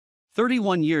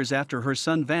31 years after her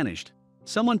son vanished,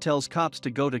 someone tells cops to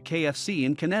go to KFC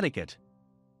in Connecticut.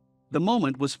 The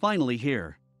moment was finally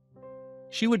here.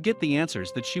 She would get the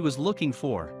answers that she was looking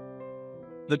for.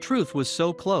 The truth was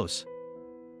so close.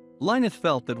 Lyneth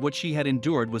felt that what she had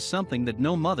endured was something that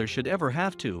no mother should ever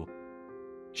have to.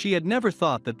 She had never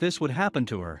thought that this would happen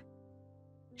to her.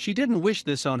 She didn't wish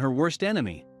this on her worst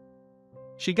enemy.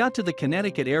 She got to the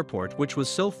Connecticut Airport, which was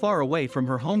so far away from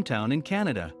her hometown in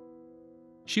Canada.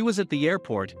 She was at the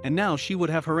airport, and now she would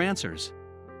have her answers.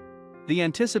 The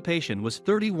anticipation was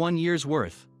 31 years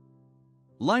worth.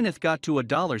 Lyneth got to a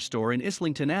dollar store in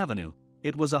Islington Avenue.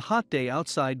 It was a hot day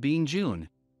outside, being June.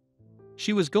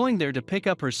 She was going there to pick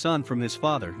up her son from his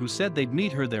father, who said they'd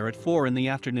meet her there at 4 in the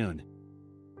afternoon.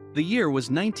 The year was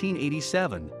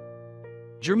 1987.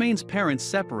 Jermaine's parents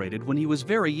separated when he was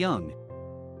very young.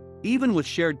 Even with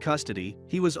shared custody,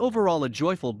 he was overall a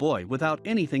joyful boy without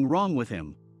anything wrong with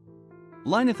him.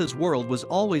 Lyneth's world was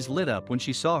always lit up when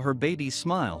she saw her baby's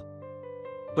smile.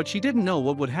 But she didn't know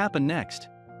what would happen next.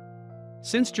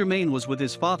 Since Jermaine was with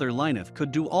his father, Lyneth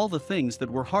could do all the things that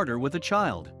were harder with a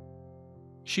child.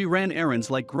 She ran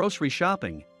errands like grocery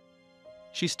shopping.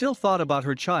 She still thought about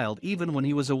her child even when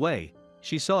he was away.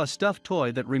 She saw a stuffed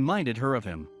toy that reminded her of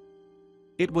him.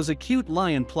 It was a cute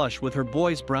lion plush with her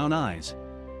boy's brown eyes.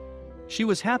 She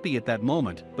was happy at that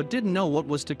moment, but didn't know what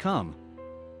was to come.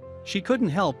 She couldn't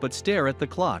help but stare at the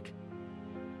clock.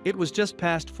 It was just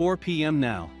past 4 p.m.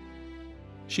 now.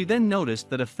 She then noticed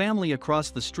that a family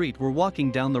across the street were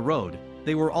walking down the road.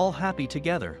 They were all happy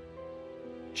together.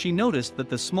 She noticed that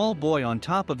the small boy on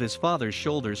top of his father's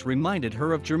shoulders reminded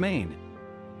her of Jermaine.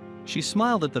 She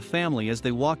smiled at the family as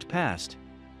they walked past.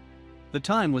 The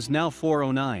time was now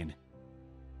 4:09.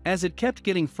 As it kept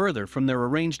getting further from their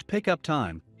arranged pickup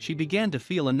time, she began to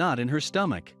feel a knot in her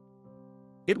stomach.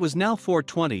 It was now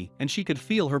 4:20 and she could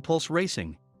feel her pulse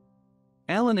racing.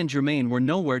 Alan and Jermaine were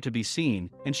nowhere to be seen,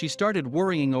 and she started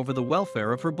worrying over the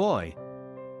welfare of her boy.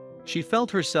 She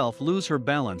felt herself lose her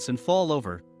balance and fall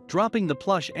over, dropping the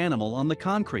plush animal on the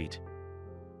concrete.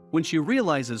 When she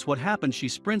realizes what happened, she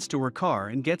sprints to her car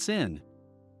and gets in.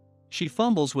 She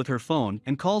fumbles with her phone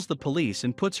and calls the police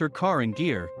and puts her car in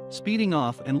gear, speeding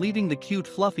off and leaving the cute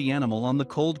fluffy animal on the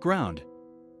cold ground.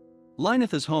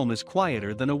 Lyneth's home is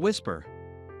quieter than a whisper.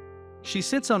 She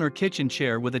sits on her kitchen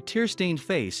chair with a tear-stained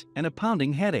face and a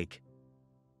pounding headache.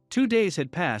 2 days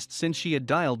had passed since she had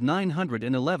dialed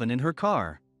 911 in her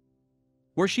car,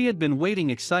 where she had been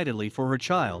waiting excitedly for her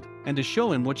child and to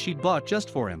show him what she'd bought just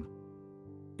for him.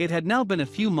 It had now been a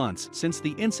few months since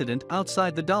the incident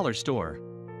outside the dollar store.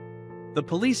 The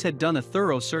police had done a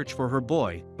thorough search for her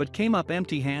boy, but came up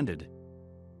empty-handed.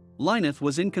 Lyneth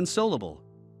was inconsolable.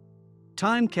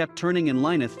 Time kept turning and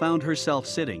Lyneth found herself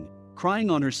sitting,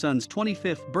 crying on her son's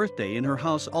 25th birthday in her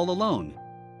house all alone.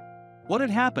 What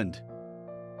had happened?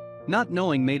 Not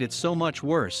knowing made it so much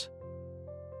worse.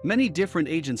 Many different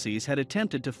agencies had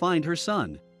attempted to find her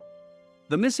son.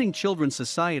 The Missing Children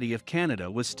Society of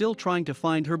Canada was still trying to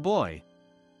find her boy.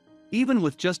 Even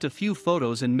with just a few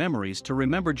photos and memories to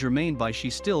remember Jermaine by, she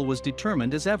still was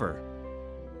determined as ever.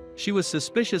 She was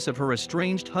suspicious of her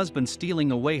estranged husband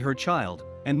stealing away her child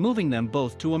and moving them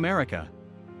both to America.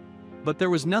 But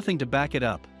there was nothing to back it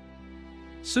up.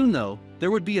 Soon though, there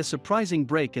would be a surprising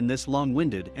break in this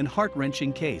long-winded and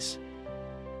heart-wrenching case.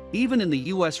 Even in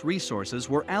the US, resources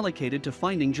were allocated to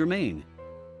finding Jermaine.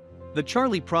 The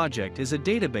Charlie Project is a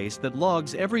database that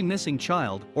logs every missing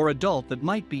child or adult that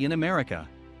might be in America.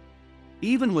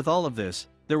 Even with all of this,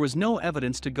 there was no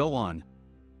evidence to go on.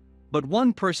 But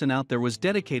one person out there was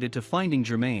dedicated to finding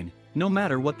Jermaine, no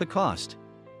matter what the cost.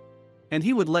 And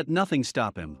he would let nothing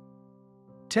stop him.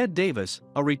 Ted Davis,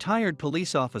 a retired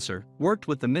police officer, worked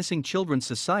with the Missing Children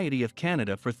Society of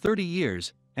Canada for 30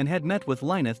 years and had met with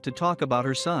Lyneth to talk about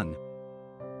her son.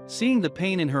 Seeing the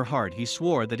pain in her heart, he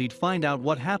swore that he'd find out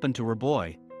what happened to her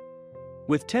boy.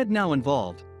 With Ted now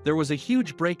involved, there was a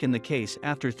huge break in the case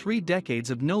after 3 decades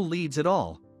of no leads at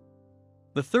all.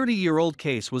 The 30-year-old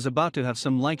case was about to have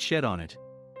some light shed on it.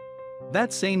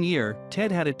 That same year,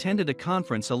 Ted had attended a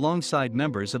conference alongside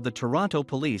members of the Toronto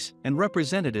Police and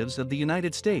representatives of the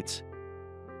United States.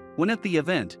 When at the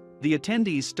event, the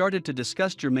attendees started to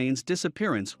discuss Jermaine's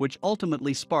disappearance, which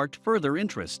ultimately sparked further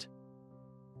interest.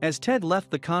 As Ted left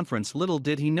the conference, little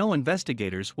did he know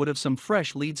investigators would have some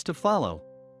fresh leads to follow.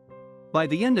 By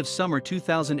the end of summer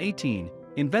 2018,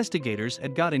 investigators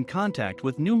had got in contact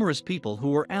with numerous people who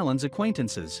were Alan's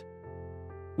acquaintances.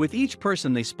 With each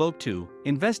person they spoke to,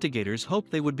 investigators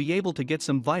hoped they would be able to get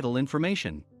some vital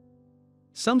information.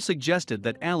 Some suggested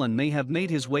that Alan may have made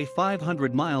his way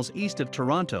 500 miles east of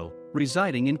Toronto,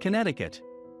 residing in Connecticut.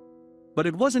 But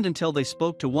it wasn't until they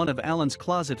spoke to one of Alan's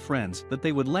closet friends that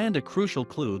they would land a crucial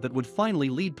clue that would finally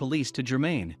lead police to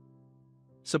Jermaine.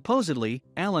 Supposedly,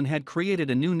 Alan had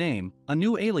created a new name, a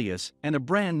new alias, and a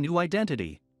brand new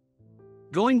identity.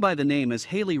 Going by the name as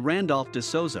Haley Randolph de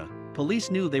Souza, police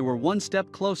knew they were one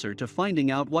step closer to finding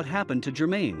out what happened to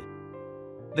Jermaine.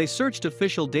 They searched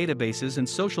official databases and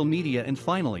social media and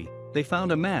finally, they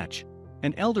found a match: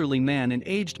 an elderly man and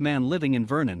aged man living in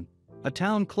Vernon, a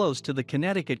town close to the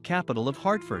Connecticut capital of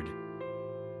Hartford.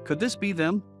 Could this be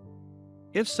them?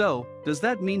 If so, does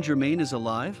that mean Jermaine is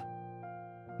alive?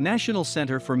 National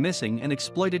Center for Missing and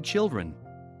Exploited Children.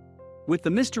 With the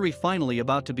mystery finally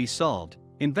about to be solved,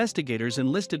 investigators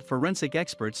enlisted forensic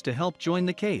experts to help join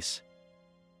the case.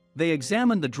 They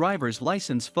examined the driver's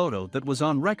license photo that was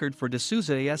on record for de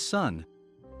Souza's son.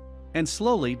 And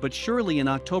slowly but surely in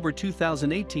October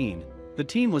 2018, the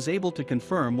team was able to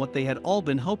confirm what they had all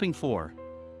been hoping for.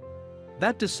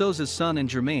 That de Souza's son and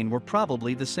Jermaine were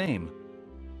probably the same.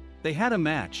 They had a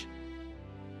match.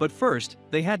 But first,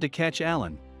 they had to catch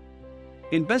Alan.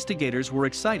 Investigators were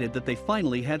excited that they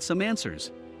finally had some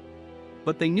answers.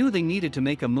 But they knew they needed to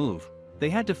make a move. They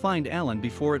had to find Alan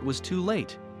before it was too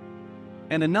late.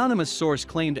 An anonymous source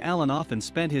claimed Alan often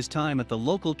spent his time at the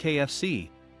local KFC.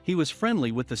 He was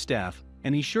friendly with the staff,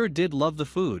 and he sure did love the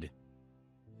food.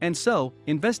 And so,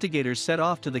 investigators set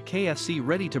off to the KFC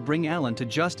ready to bring Alan to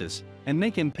justice and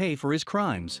make him pay for his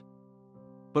crimes.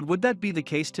 But would that be the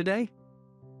case today?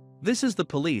 "This is the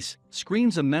police,"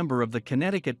 screams a member of the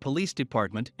Connecticut Police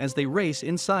Department as they race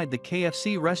inside the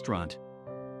KFC restaurant.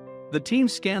 The team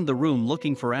scanned the room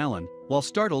looking for Alan, while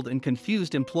startled and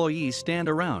confused employees stand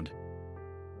around.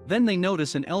 Then they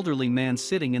notice an elderly man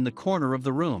sitting in the corner of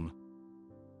the room.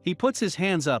 He puts his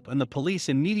hands up and the police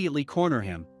immediately corner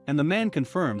him, and the man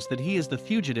confirms that he is the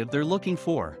fugitive they're looking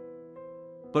for.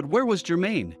 But where was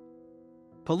Jermaine?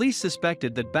 Police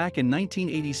suspected that back in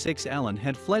 1986 Alan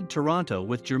had fled Toronto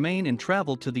with Jermaine and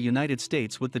traveled to the United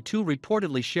States, with the two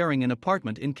reportedly sharing an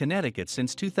apartment in Connecticut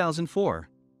since 2004.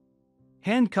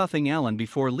 Handcuffing Alan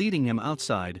before leading him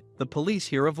outside, the police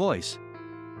hear a voice.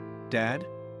 "Dad?"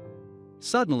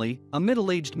 Suddenly, a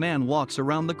middle-aged man walks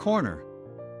around the corner.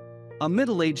 A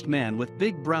middle-aged man with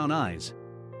big brown eyes.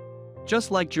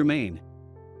 Just like Jermaine.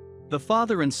 The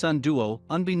father and son duo,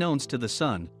 unbeknownst to the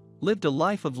son, lived a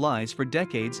life of lies for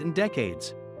decades and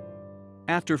decades.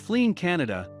 After fleeing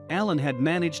Canada, Alan had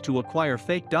managed to acquire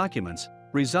fake documents,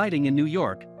 residing in New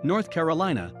York, North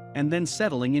Carolina, and then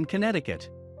settling in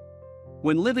Connecticut.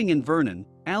 When living in Vernon,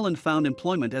 Alan found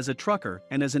employment as a trucker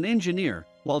and as an engineer,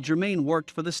 while Jermaine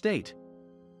worked for the state.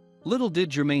 Little did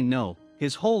Jermaine know,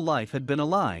 his whole life had been a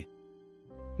lie.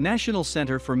 National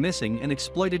Center for Missing and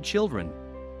Exploited Children.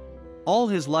 All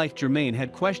his life Jermaine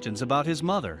had questions about his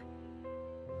mother.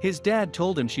 His dad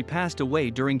told him she passed away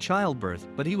during childbirth,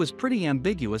 but he was pretty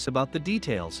ambiguous about the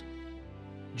details.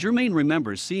 Jermaine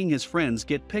remembers seeing his friends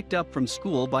get picked up from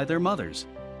school by their mothers.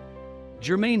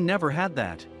 Jermaine never had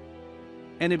that.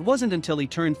 And it wasn't until he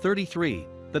turned 33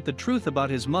 that the truth about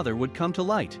his mother would come to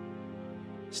light.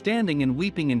 Standing and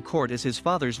weeping in court as his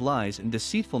father's lies and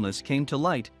deceitfulness came to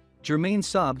light, Jermaine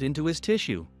sobbed into his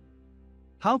tissue.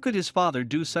 How could his father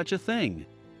do such a thing?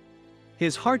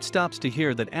 His heart stops to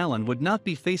hear that Alan would not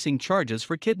be facing charges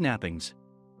for kidnappings.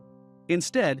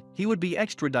 Instead, he would be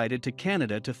extradited to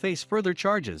Canada to face further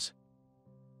charges.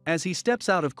 As he steps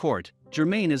out of court,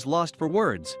 Jermaine is lost for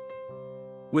words.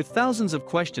 With thousands of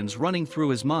questions running through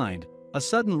his mind, a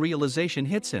sudden realization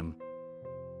hits him.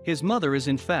 His mother is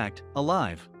in fact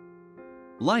alive.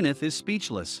 Lyneth is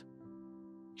speechless.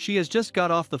 She has just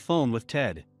got off the phone with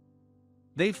Ted.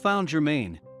 They've found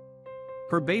Jermaine.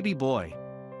 Her baby boy.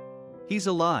 He's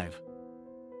alive.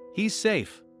 He's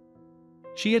safe.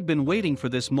 She had been waiting for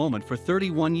this moment for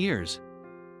 31 years.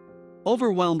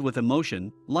 Overwhelmed with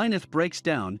emotion, Lyneth breaks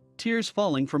down, tears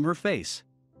falling from her face.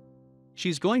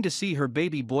 She's going to see her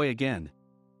baby boy again.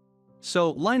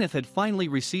 So, Lyneth had finally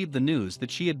received the news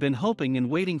that she had been hoping and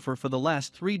waiting for the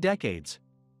last 3 decades.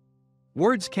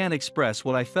 "Words can't express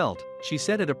what I felt," she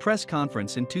said at a press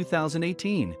conference in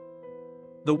 2018.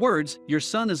 The words, "Your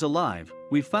son is alive,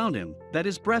 we found him," that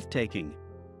is breathtaking.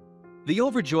 The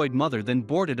overjoyed mother then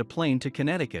boarded a plane to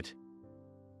Connecticut.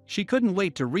 She couldn't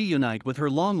wait to reunite with her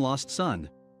long-lost son.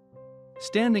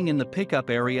 Standing in the pickup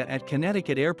area at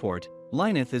Connecticut Airport,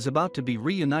 Lyneth is about to be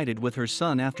reunited with her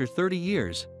son after 30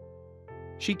 years.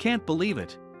 She can't believe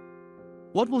it.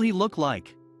 What will he look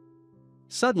like?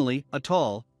 Suddenly, a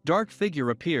tall, dark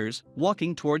figure appears,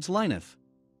 walking towards Lyneth.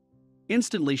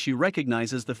 Instantly she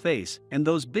recognizes the face and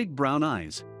those big brown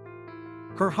eyes.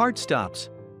 Her heart stops.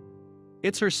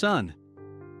 It's her son.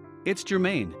 It's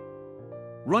Jermaine.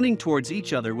 Running towards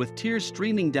each other with tears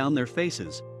streaming down their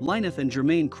faces, Lyneth and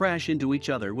Jermaine crash into each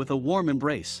other with a warm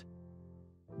embrace.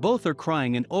 Both are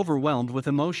crying and overwhelmed with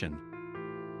emotion.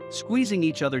 Squeezing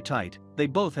each other tight, they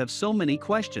both have so many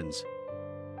questions.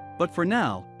 But for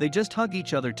now, they just hug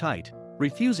each other tight,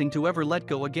 refusing to ever let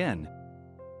go again.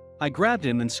 I grabbed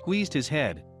him and squeezed his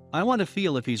head. "I want to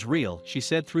feel if he's real," she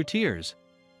said through tears.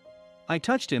 I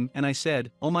touched him and I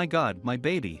said, "Oh my God, my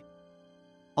baby."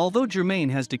 Although Jermaine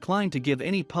has declined to give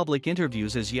any public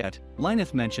interviews as yet,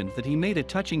 Lyneth mentioned that he made a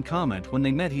touching comment when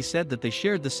they met. He said that they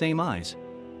shared the same eyes.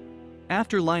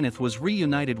 After Lyneth was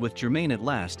reunited with Jermaine at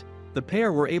last, the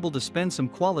pair were able to spend some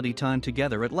quality time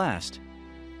together at last.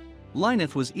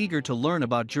 Lyneth was eager to learn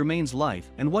about Jermaine's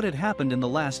life and what had happened in the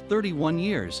last 31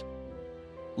 years.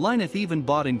 Lyneth even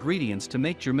bought ingredients to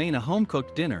make Jermaine a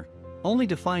home-cooked dinner, only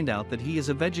to find out that he is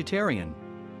a vegetarian.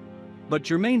 But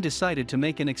Jermaine decided to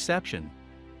make an exception.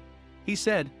 He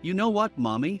said, "You know what,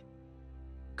 Mommy?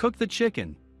 Cook the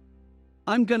chicken."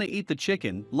 "I'm gonna eat the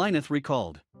chicken," Lyneth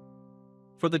recalled.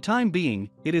 For the time being,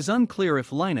 it is unclear if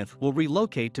Lyneth will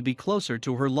relocate to be closer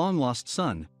to her long-lost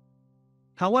son.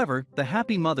 However, the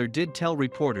happy mother did tell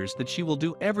reporters that she will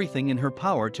do everything in her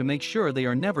power to make sure they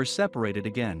are never separated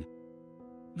again.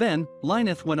 Then,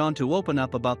 Lyneth went on to open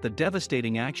up about the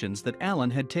devastating actions that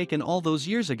Alan had taken all those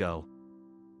years ago.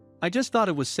 "I just thought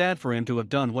it was sad for him to have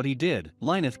done what he did,"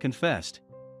 Lyneth confessed.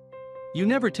 "You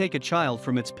never take a child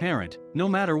from its parent, no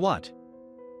matter what."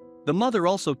 The mother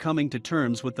also coming to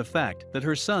terms with the fact that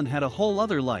her son had a whole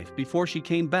other life before she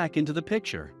came back into the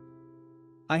picture.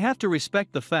 "I have to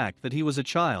respect the fact that he was a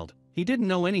child, he didn't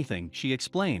know anything," she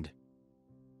explained.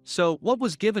 "So, what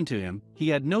was given to him, he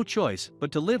had no choice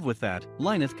but to live with that,"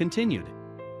 Lyneth continued.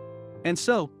 "And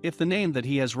so, if the name that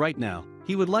he has right now,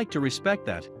 he would like to respect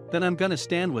that, then I'm gonna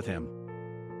stand with him."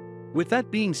 With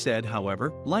that being said,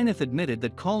 however, Lyneth admitted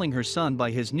that calling her son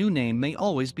by his new name may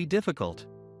always be difficult.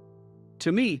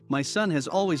 "To me, my son has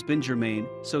always been Jermaine,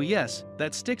 so yes,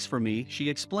 that sticks for me," she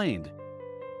explained.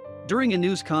 During a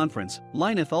news conference,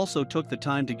 Lyneth also took the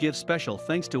time to give special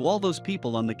thanks to all those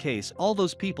people on the case, all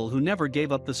those people who never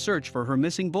gave up the search for her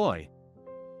missing boy.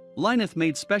 Lyneth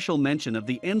made special mention of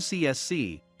the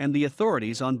MCSC and the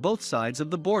authorities on both sides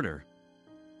of the border.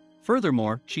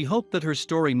 Furthermore, she hoped that her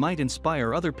story might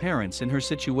inspire other parents in her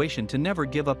situation to never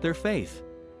give up their faith.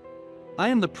 "I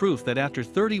am the proof that after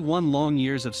 31 long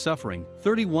years of suffering,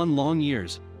 31 long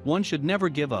years, one should never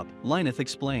give up," Lyneth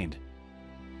explained.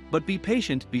 "But be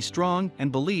patient, be strong,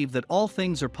 and believe that all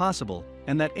things are possible,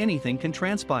 and that anything can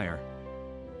transpire."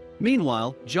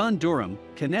 Meanwhile, John Durham,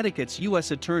 Connecticut's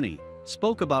U.S. attorney,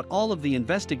 spoke about all of the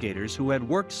investigators who had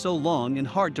worked so long and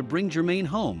hard to bring Jermaine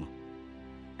home.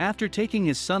 After taking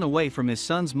his son away from his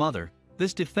son's mother,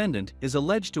 this defendant is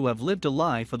alleged to have lived a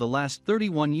lie for the last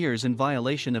 31 years in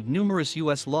violation of numerous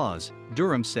U.S. laws,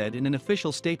 Durham said in an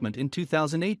official statement in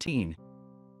 2018.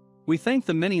 "We thank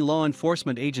the many law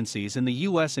enforcement agencies in the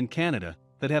U.S. and Canada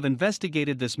that have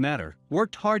investigated this matter,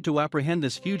 worked hard to apprehend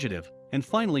this fugitive, and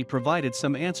finally provided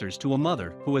some answers to a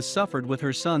mother who has suffered with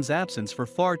her son's absence for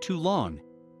far too long."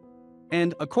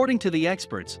 And, according to the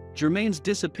experts, Jermaine's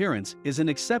disappearance is an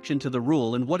exception to the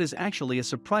rule in what is actually a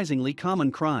surprisingly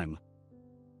common crime.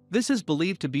 This is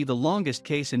believed to be the longest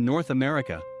case in North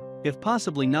America, if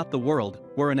possibly not the world,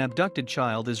 where an abducted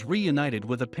child is reunited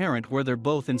with a parent where they're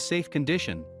both in safe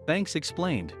condition, Banks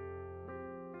explained.